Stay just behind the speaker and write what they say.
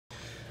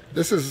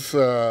This is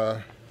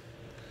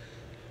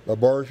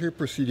laboratory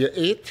procedure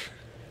 8,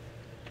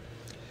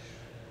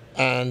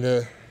 and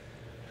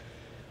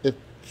it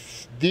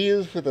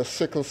deals with a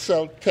sickle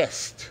cell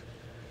test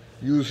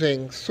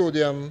using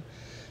sodium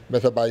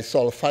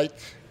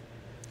metabisulfite.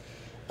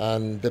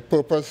 And the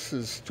purpose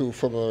is to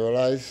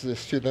familiarize the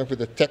student with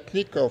the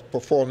technique of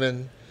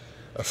performing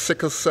a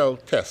sickle cell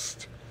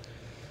test.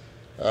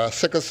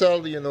 Sickle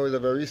cell, you know, is a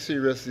very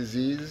serious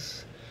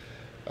disease,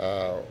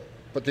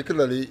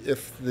 particularly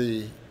if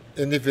the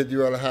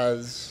individual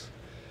has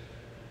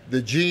the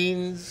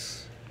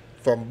genes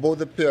from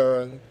both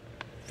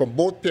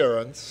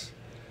parents.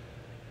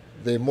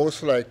 They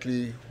most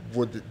likely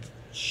would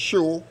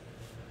show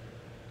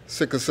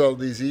sickle cell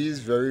disease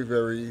very,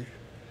 very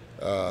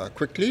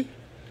quickly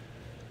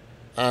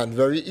and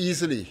very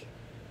easily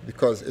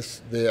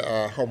because they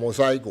are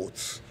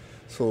homozygotes.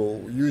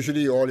 So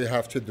usually all you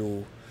have to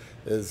do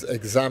is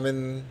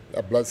examine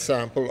a blood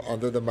sample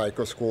under the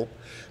microscope,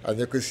 and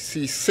you can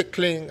see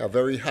sickling, a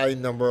very high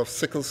number of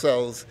sickle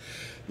cells.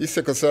 These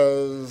sickle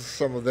cells,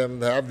 some of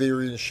them have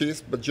varying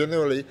shapes, but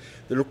generally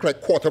they look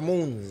like quarter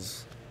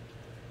moons.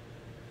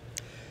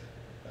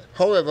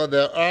 However,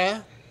 there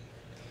are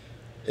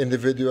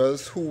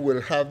individuals who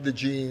will have the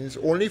genes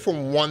only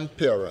from one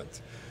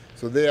parent.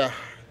 So they are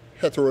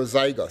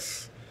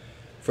heterozygous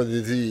for the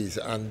disease,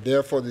 and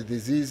therefore the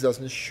disease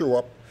doesn't show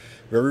up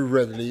very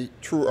readily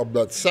through a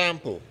blood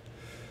sample.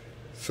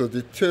 So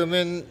to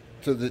determine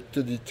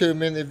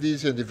if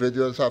these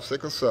individuals have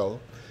sickle cell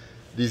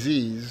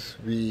disease,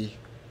 we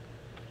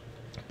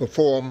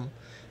perform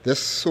this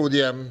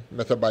sodium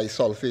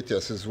metabisulfate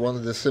test. It's one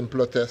of the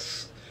simpler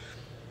tests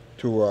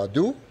to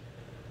do.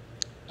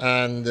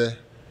 And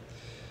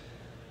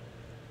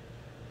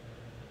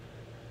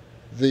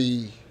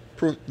the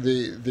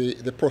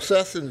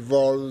process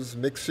involves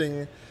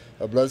mixing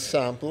a blood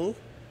sample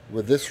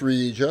with this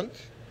reagent,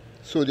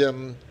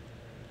 sodium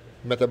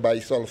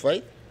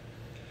metabisulfite,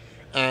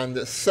 and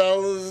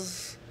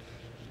cells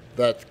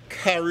that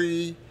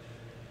carry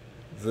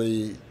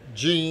the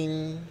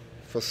gene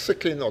for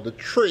sickling or the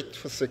trait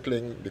for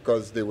sickling,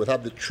 because they would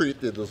have the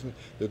trait, they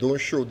don't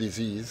show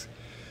disease,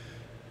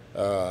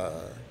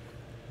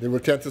 they will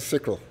tend to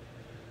sickle.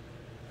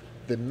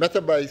 The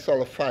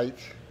metabisulfite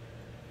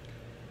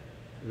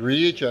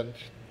reagent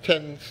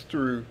tends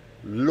to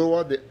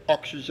lower the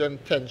oxygen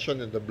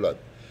tension in the blood,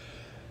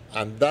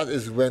 and that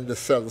is when the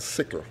cells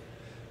sickle.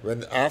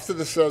 After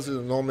the cells in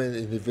a normal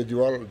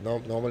individual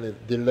normally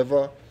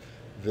deliver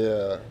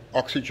the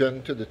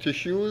oxygen to the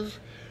tissues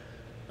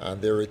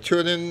and they're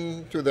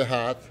returning to the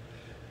heart,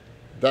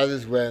 that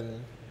is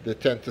when they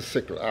tend to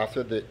sickle,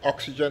 after the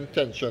oxygen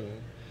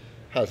tension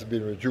has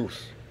been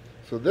reduced.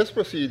 So this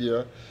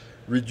procedure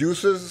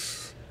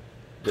reduces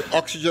the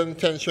oxygen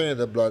tension in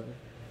the blood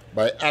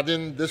by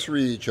adding this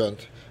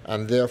reagent,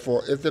 and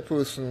therefore if the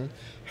person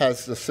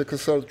has the sickle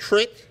cell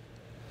trait,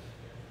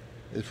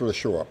 it will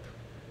show up.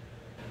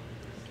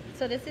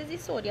 So this is the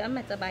sodium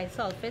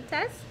metabisulfate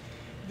test.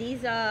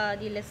 These are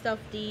the list of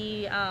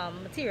the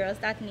materials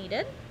that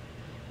needed.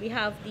 We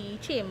have the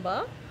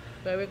chamber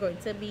where we're going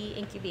to be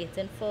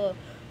incubating for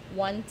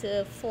 1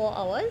 to 4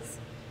 hours.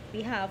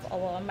 We have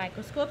our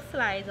microscope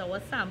slides, our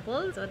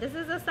sample. So this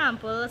is a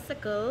sample, a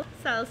sickle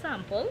cell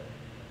sample,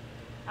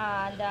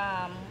 and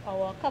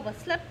our cover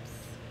slips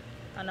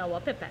and our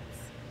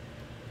pipettes.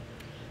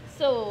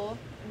 So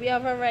we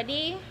have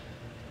already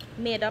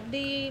made up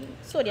the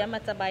sodium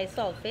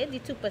metabisulfate, the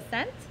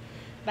 2%,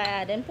 by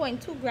adding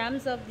 0.2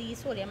 grams of the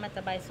sodium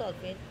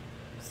metabisulfate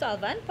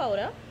solvent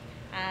powder,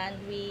 and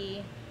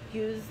we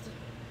used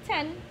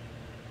 10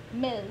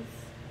 mils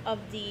of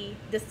the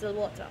distilled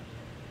water.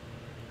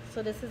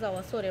 So this is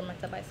our sodium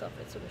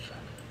metabisulfate solution.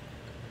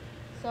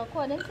 So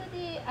according to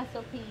the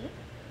SOP,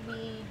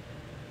 we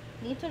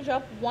need to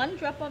drop 1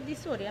 drop of the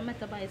sodium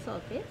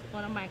metabisulfate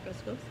on a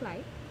microscope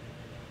slide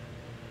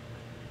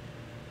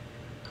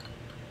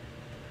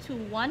to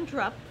 1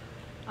 drop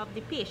of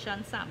the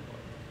patient sample.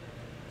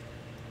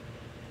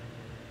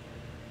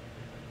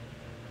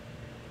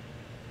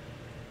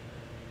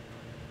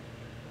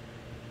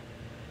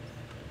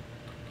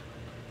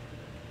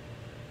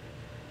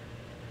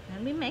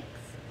 And we mix.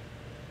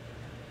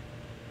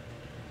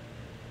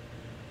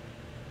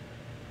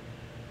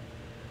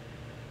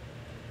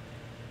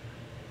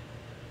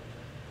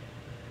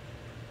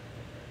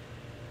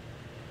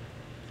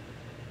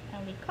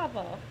 And we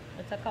cover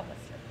with a cover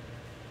slip.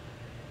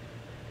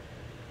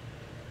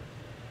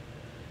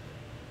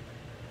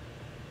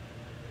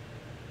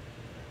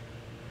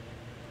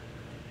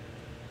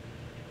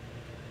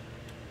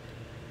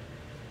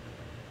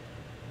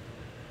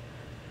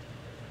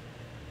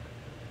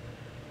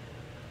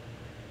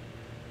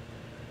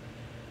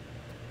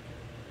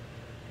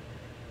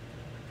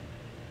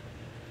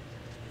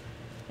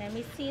 Then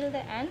we seal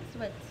the ends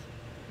with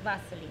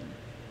Vaseline.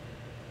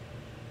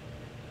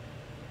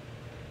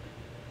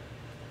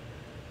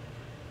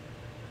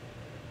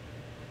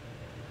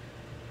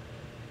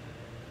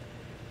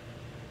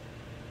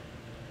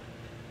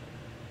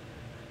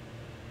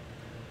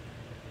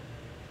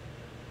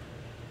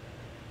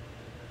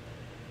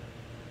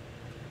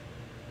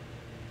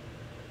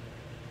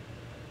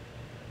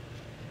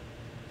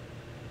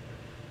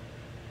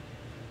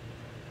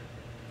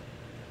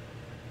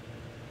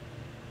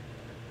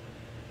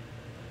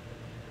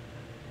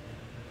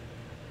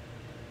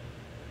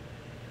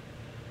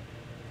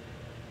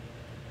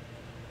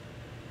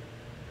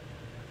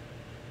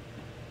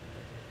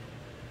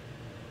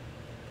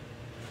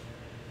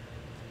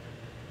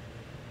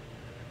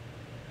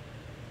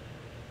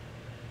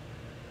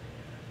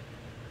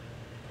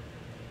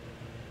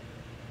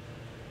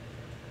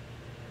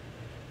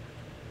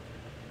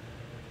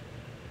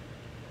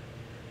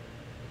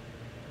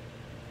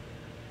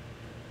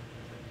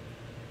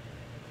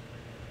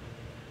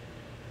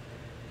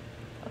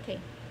 Okay,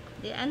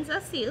 the ends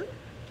are sealed.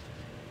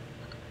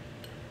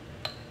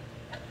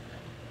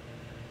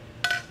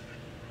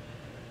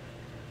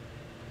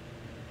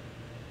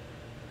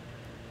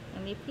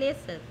 And we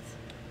place it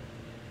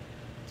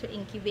to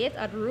incubate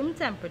at room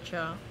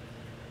temperature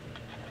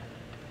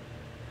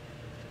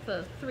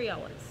for 3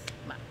 hours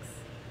max.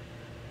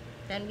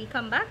 Then we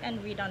come back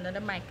and read under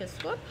the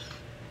microscope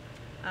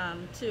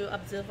to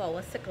observe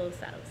our sickle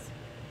cells.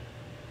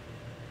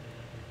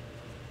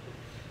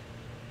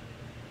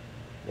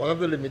 One of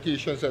the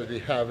limitations that we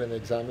have in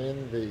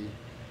examining the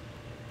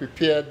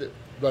prepared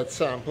blood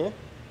sample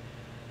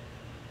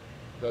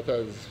that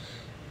has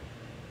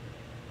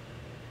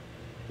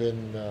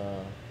been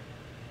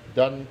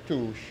done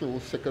to show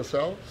sickle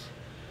cells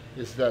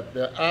is that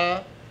there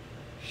are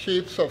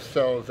shapes of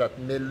cells that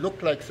may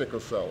look like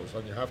sickle cells,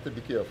 and you have to be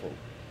careful.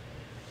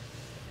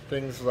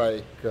 Things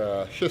like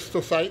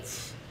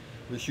schistocytes,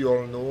 which you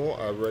all know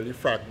are really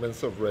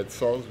fragments of red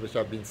cells which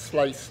have been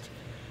sliced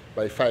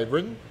by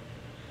fibrin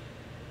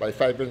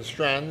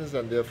strands,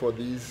 and therefore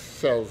these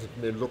cells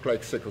may look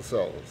like sickle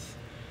cells.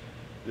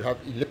 You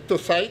have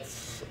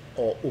elliptocytes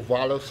or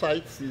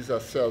ovalocytes. These are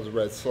cells,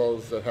 red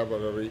cells, that have a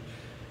very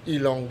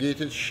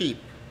elongated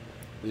shape.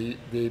 They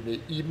may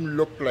even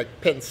look like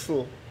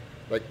pencil,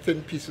 like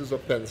thin pieces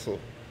of pencil,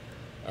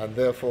 and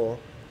therefore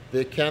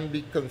they can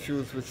be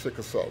confused with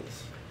sickle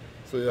cells.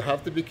 So you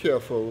have to be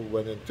careful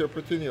when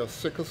interpreting your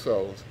sickle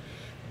cells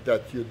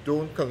that you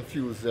don't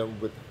confuse them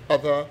with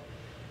other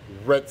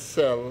red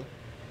cell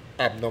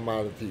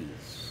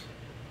abnormalities.